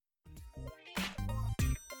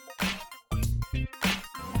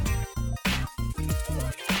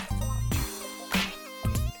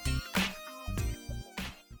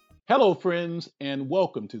Hello, friends, and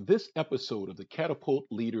welcome to this episode of the Catapult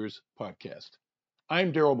Leaders Podcast.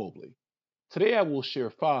 I'm Daryl Mobley. Today I will share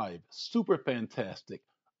 5 super fantastic,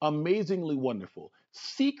 amazingly wonderful,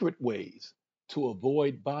 secret ways to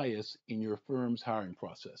avoid bias in your firm's hiring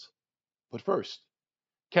process. But first,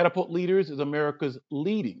 Catapult Leaders is America's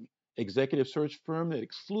leading executive search firm that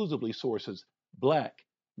exclusively sources Black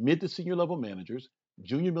mid to senior level managers,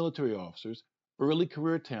 junior military officers, early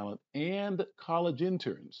career talent, and college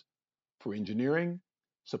interns for engineering,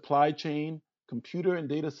 supply chain, computer and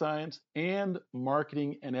data science, and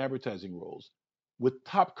marketing and advertising roles with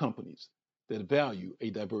top companies that value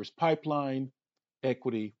a diverse pipeline,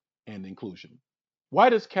 equity, and inclusion.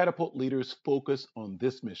 Why does Catapult Leaders focus on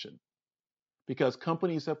this mission? Because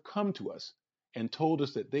companies have come to us and told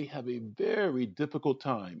us that they have a very difficult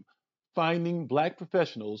time finding Black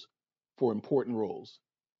professionals for important roles.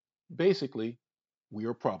 Basically, we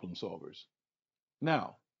are problem solvers.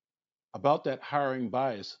 Now, about that hiring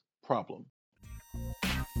bias problem.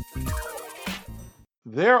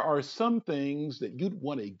 There are some things that you'd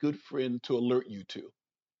want a good friend to alert you to,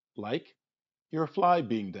 like your fly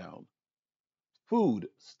being down, food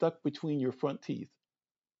stuck between your front teeth,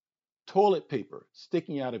 toilet paper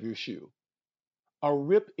sticking out of your shoe, a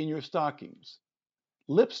rip in your stockings,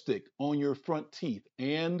 lipstick on your front teeth,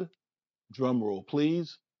 and, drumroll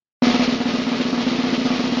please,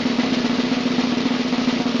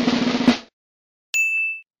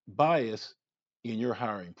 bias in your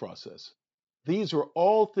hiring process. These are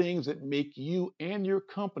all things that make you and your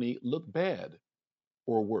company look bad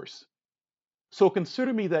or worse. So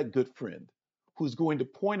consider me that good friend who's going to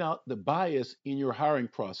point out the bias in your hiring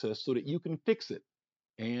process so that you can fix it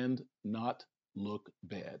and not look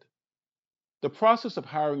bad. The process of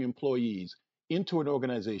hiring employees into an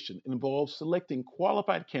organization involves selecting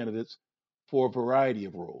qualified candidates for a variety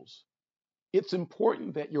of roles. It's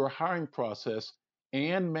important that your hiring process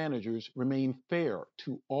and managers remain fair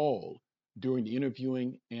to all during the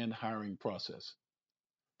interviewing and hiring process.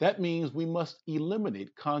 That means we must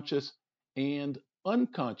eliminate conscious and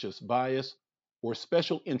unconscious bias or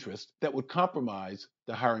special interest that would compromise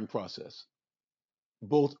the hiring process.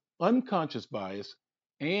 Both unconscious bias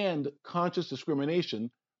and conscious discrimination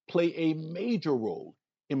play a major role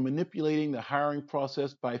in manipulating the hiring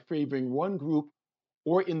process by favoring one group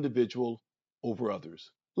or individual over others.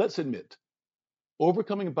 Let's admit,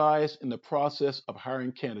 overcoming bias in the process of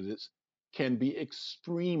hiring candidates can be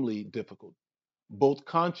extremely difficult. Both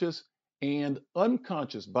conscious and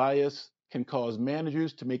unconscious bias can cause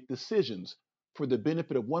managers to make decisions for the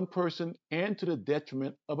benefit of one person and to the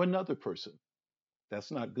detriment of another person.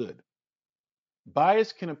 That's not good.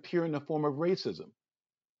 Bias can appear in the form of racism,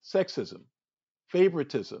 sexism,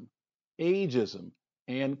 favoritism, ageism,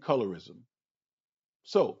 and colorism.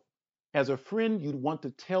 So, as a friend, you'd want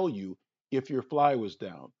to tell you if your fly was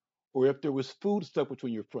down, or if there was food stuck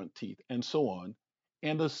between your front teeth, and so on.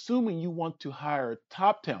 And assuming you want to hire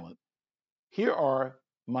top talent, here are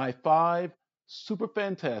my 5 super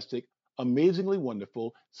fantastic, amazingly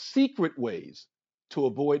wonderful, secret ways to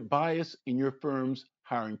avoid bias in your firm's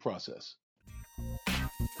hiring process.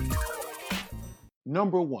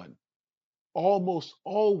 Number one, almost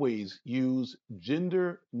always use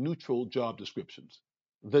gender neutral job descriptions.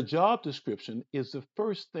 The job description is the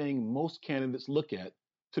first thing most candidates look at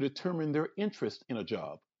to determine their interest in a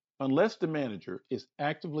job, unless the manager is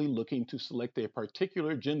actively looking to select a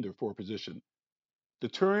particular gender for a position. The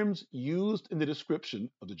terms used in the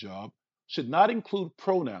description of the job should not include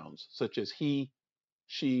pronouns such as he,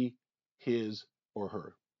 she, his, or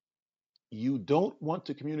her. You don't want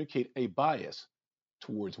to communicate a bias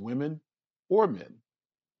towards women or men.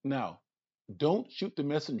 Now, don't shoot the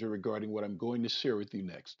messenger regarding what I'm going to share with you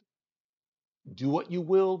next. Do what you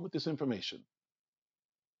will with this information.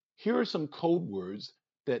 Here are some code words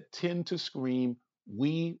that tend to scream,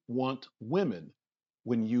 "We want women,"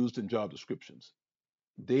 when used in job descriptions.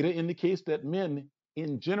 Data indicates that men,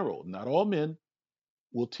 in general, not all men,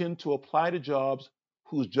 will tend to apply to jobs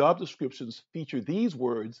whose job descriptions feature these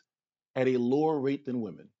words at a lower rate than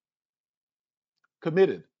women: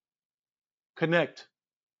 committed, connect,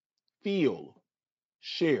 feel,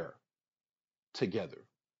 share, together.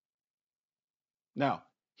 Now,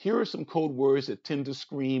 here are some code words that tend to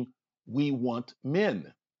scream, "We want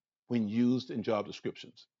men," when used in job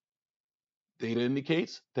descriptions. Data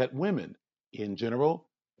indicates that women, in general,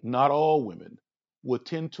 not all women, will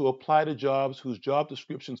tend to apply to jobs whose job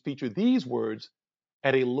descriptions feature these words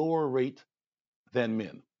at a lower rate than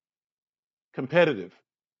men: competitive,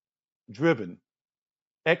 driven,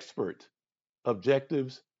 expert,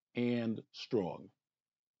 objectives, and strong.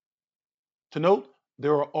 To note,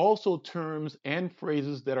 There are also terms and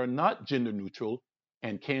phrases that are not gender neutral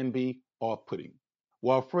and can be off putting.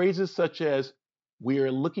 While phrases such as, we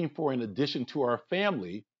are looking for an addition to our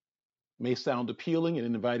family, may sound appealing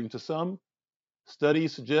and inviting to some,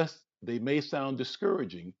 studies suggest they may sound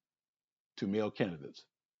discouraging to male candidates.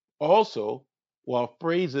 Also, while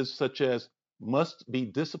phrases such as must be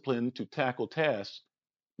disciplined to tackle tasks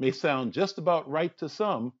may sound just about right to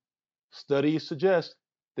some, studies suggest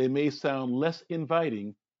they may sound less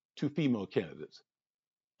inviting to female candidates.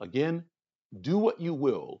 Again, do what you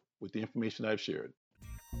will with the information I've shared.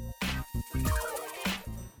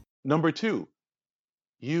 Number two,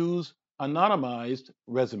 use anonymized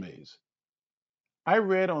resumes. I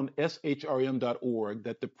read on shrm.org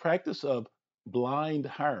that the practice of blind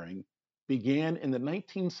hiring began in the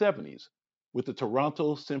 1970s with the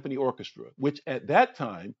Toronto Symphony Orchestra, which at that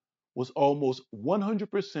time was almost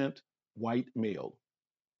 100% white male.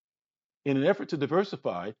 In an effort to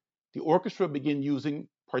diversify, the orchestra began using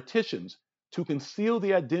partitions to conceal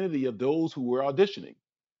the identity of those who were auditioning.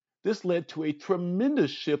 This led to a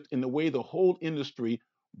tremendous shift in the way the whole industry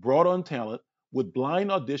brought on talent, with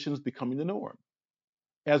blind auditions becoming the norm.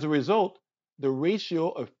 As a result, the ratio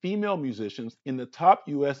of female musicians in the top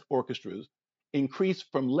US orchestras increased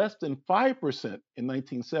from less than 5% in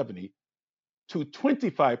 1970 to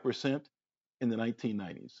 25% in the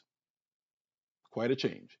 1990s. Quite a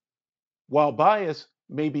change. While bias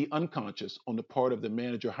may be unconscious on the part of the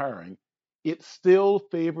manager hiring, it still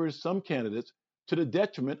favors some candidates to the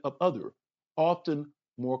detriment of other, often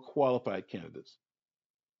more qualified candidates.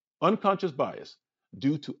 Unconscious bias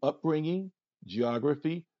due to upbringing,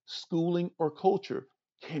 geography, schooling, or culture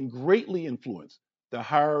can greatly influence the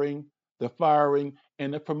hiring, the firing,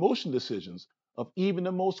 and the promotion decisions of even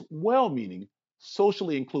the most well meaning,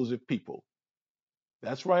 socially inclusive people.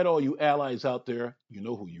 That's right, all you allies out there, you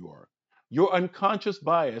know who you are. Your unconscious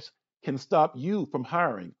bias can stop you from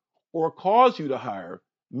hiring or cause you to hire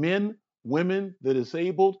men, women, the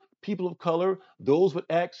disabled, people of color, those with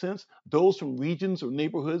accents, those from regions or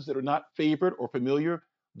neighborhoods that are not favored or familiar,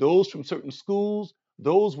 those from certain schools,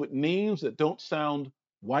 those with names that don't sound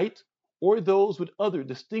white, or those with other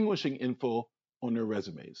distinguishing info on their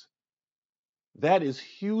resumes. That is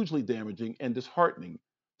hugely damaging and disheartening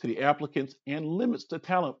to the applicants and limits the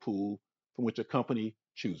talent pool from which a company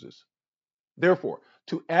chooses. Therefore,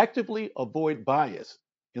 to actively avoid bias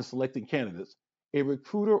in selecting candidates, a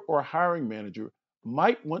recruiter or hiring manager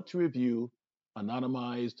might want to review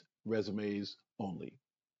anonymized resumes only.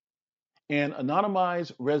 An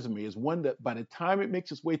anonymized resume is one that by the time it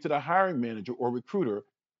makes its way to the hiring manager or recruiter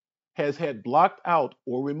has had blocked out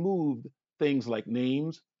or removed things like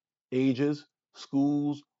names, ages,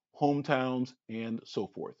 schools, hometowns, and so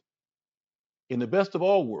forth. In the best of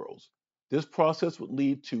all worlds, this process would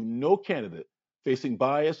lead to no candidate facing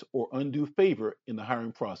bias or undue favor in the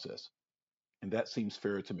hiring process. And that seems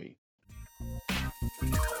fair to me.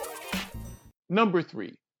 Number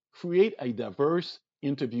three, create a diverse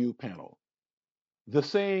interview panel. The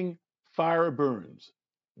saying, fire burns,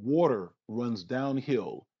 water runs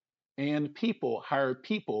downhill, and people hire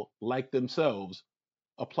people like themselves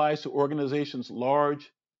applies to organizations large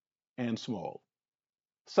and small.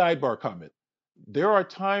 Sidebar comment. There are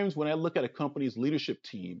times when I look at a company's leadership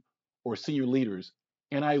team or senior leaders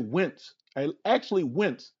and I wince. I actually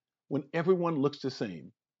wince when everyone looks the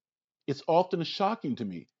same. It's often shocking to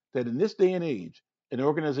me that in this day and age, an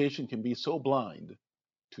organization can be so blind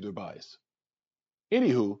to their bias.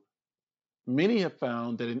 Anywho, many have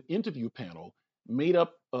found that an interview panel made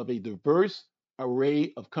up of a diverse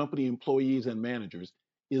array of company employees and managers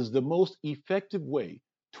is the most effective way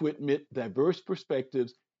to admit diverse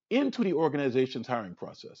perspectives into the organization's hiring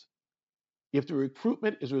process. If the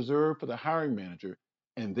recruitment is reserved for the hiring manager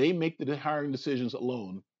and they make the hiring decisions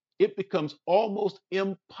alone, it becomes almost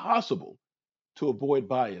impossible to avoid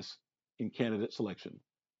bias in candidate selection.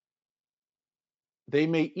 They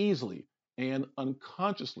may easily and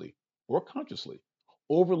unconsciously or consciously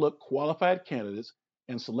overlook qualified candidates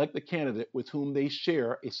and select a candidate with whom they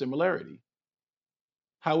share a similarity.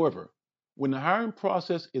 However, when the hiring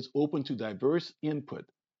process is open to diverse input,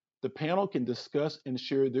 the panel can discuss and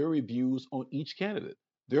share their reviews on each candidate,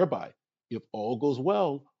 thereby, if all goes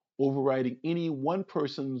well, overriding any one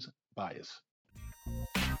person's bias.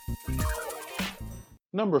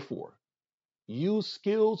 Number four, use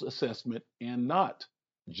skills assessment and not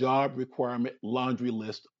job requirement laundry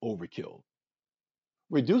list overkill.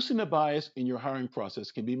 Reducing the bias in your hiring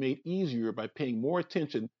process can be made easier by paying more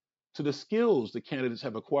attention to the skills the candidates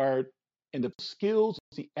have acquired and the skills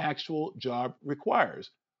the actual job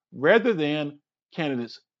requires, rather than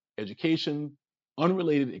candidates' education,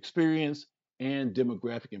 unrelated experience, and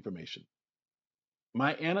demographic information.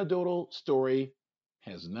 My anecdotal story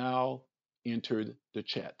has now entered the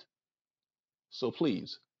chat, so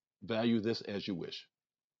please value this as you wish.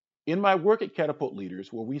 In my work at Catapult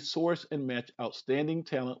Leaders, where we source and match outstanding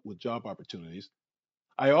talent with job opportunities,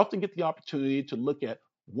 I often get the opportunity to look at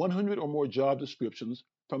 100 or more job descriptions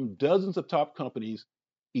from dozens of top companies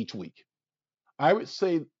each week. I would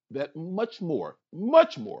say that much more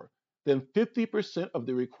than 50% of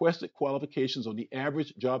the requested qualifications on the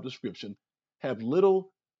average job description have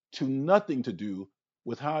little to nothing to do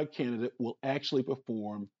with how a candidate will actually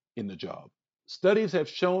perform in the job. Studies have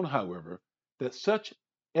shown, however, that such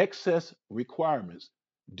excess requirements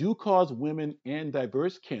do cause women and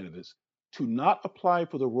diverse candidates to not apply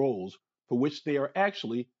for the roles for which they are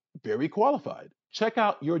actually very qualified. Check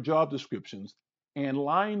out your job descriptions and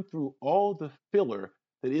line through all the filler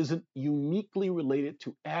that isn't uniquely related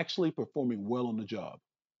to actually performing well on the job.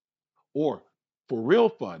 Or, for real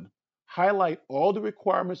fun, highlight all the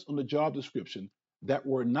requirements on the job description that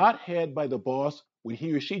were not had by the boss when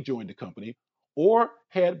he or she joined the company or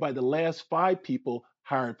had by the last 5 people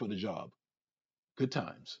hired for the job. Good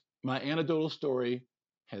times. My anecdotal story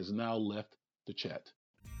has now left the chat.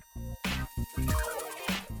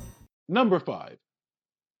 Number 5,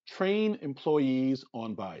 train employees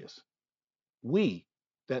on bias. We,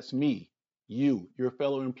 that's me, you, your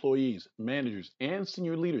fellow employees, managers, and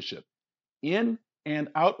senior leadership, in and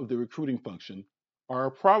out of the recruiting function, are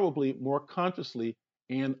probably more consciously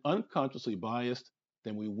and unconsciously biased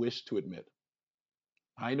than we wish to admit.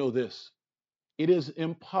 I know this: it is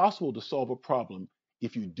impossible to solve a problem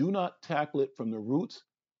if you do not tackle it from the roots,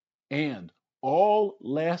 and all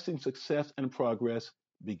lasting success and progress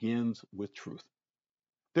begins with truth.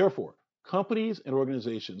 Therefore, companies and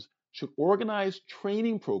organizations should organize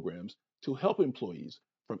training programs to help employees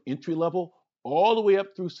from entry level all the way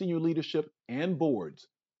up through senior leadership and boards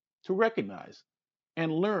to recognize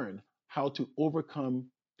and learn how to overcome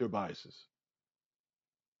their biases.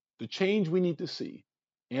 The change we need to see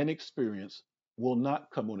and experience will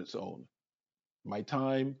not come on its own. My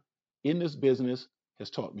time in this business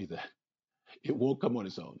has taught me that it won't come on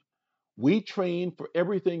its own. We train for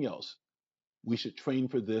everything else. We should train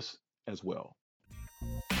for this as well.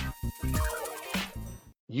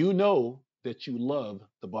 You know that you love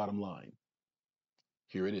the bottom line.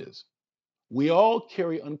 Here it is. We all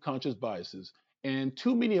carry unconscious biases, and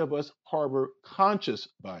too many of us harbor conscious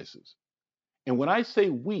biases. And when I say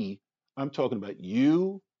we, I'm talking about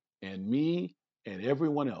you and me and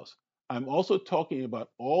everyone else. I'm also talking about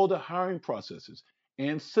all the hiring processes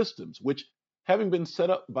and systems which, having been set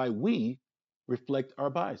up by we, reflect our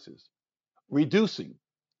biases. Reducing,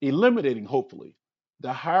 eliminating, hopefully,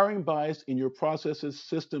 the hiring bias in your processes,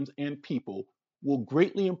 systems, and people will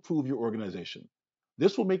greatly improve your organization.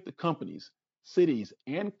 This will make the companies, cities,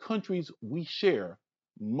 and countries we share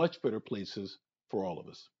much better places for all of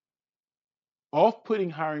us. Off putting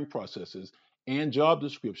hiring processes and job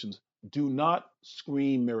descriptions do not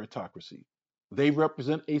scream meritocracy. They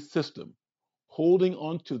represent a system holding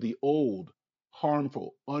on to the old,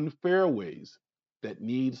 harmful, unfair ways that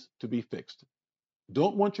needs to be fixed.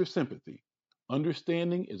 Don't want your sympathy.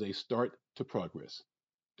 Understanding is a start to progress.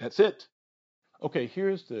 That's it. Okay,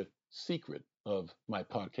 here's the secret of my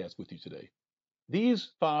podcast with you today.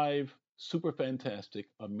 These 5 super fantastic,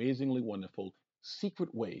 amazingly wonderful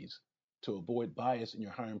secret ways to avoid bias in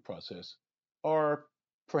your hiring process are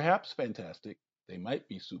perhaps fantastic. They might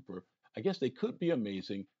be super. I guess they could be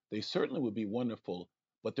amazing. They certainly would be wonderful,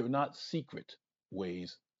 but they're not secret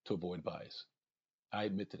ways to avoid bias. I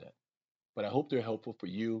admit to that. But I hope they're helpful for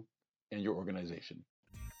you and your organization.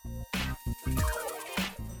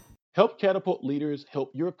 Help Catapult Leaders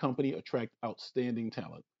help your company attract outstanding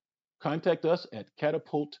talent. Contact us at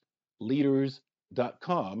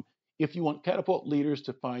catapultleaders.com if you want Catapult Leaders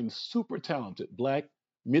to find super talented Black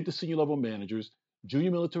mid to senior level managers,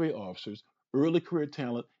 junior military officers, early career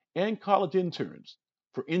talent, and college interns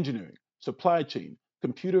for engineering, supply chain,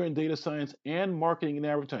 computer and data science, and marketing and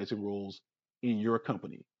advertising roles in your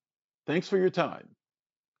company. Thanks for your time.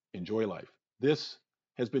 Enjoy life. This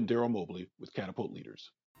has been Daryl Mobley with Catapult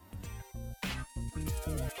Leaders.